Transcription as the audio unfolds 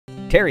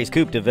Terry's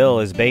Coop De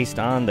Villa is based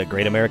on the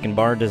Great American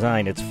Barn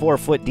design. Its 4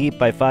 foot deep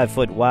by 5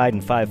 foot wide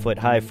and 5 foot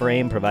high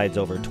frame provides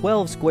over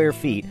 12 square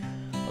feet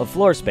of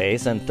floor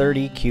space and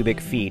 30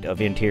 cubic feet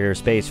of interior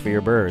space for your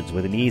birds,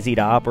 with an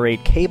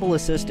easy-to-operate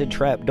cable-assisted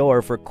trap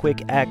door for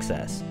quick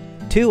access.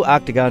 2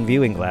 octagon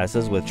viewing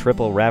glasses with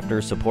triple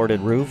raptor-supported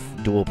roof,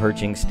 dual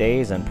perching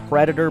stays, and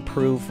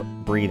predator-proof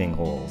breathing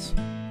holes.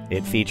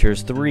 It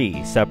features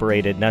 3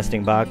 separated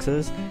nesting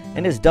boxes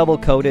and is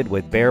double-coated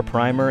with Behr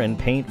primer and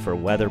paint for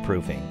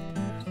weatherproofing.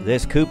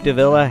 This Coop De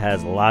Villa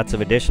has lots of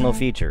additional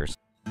features.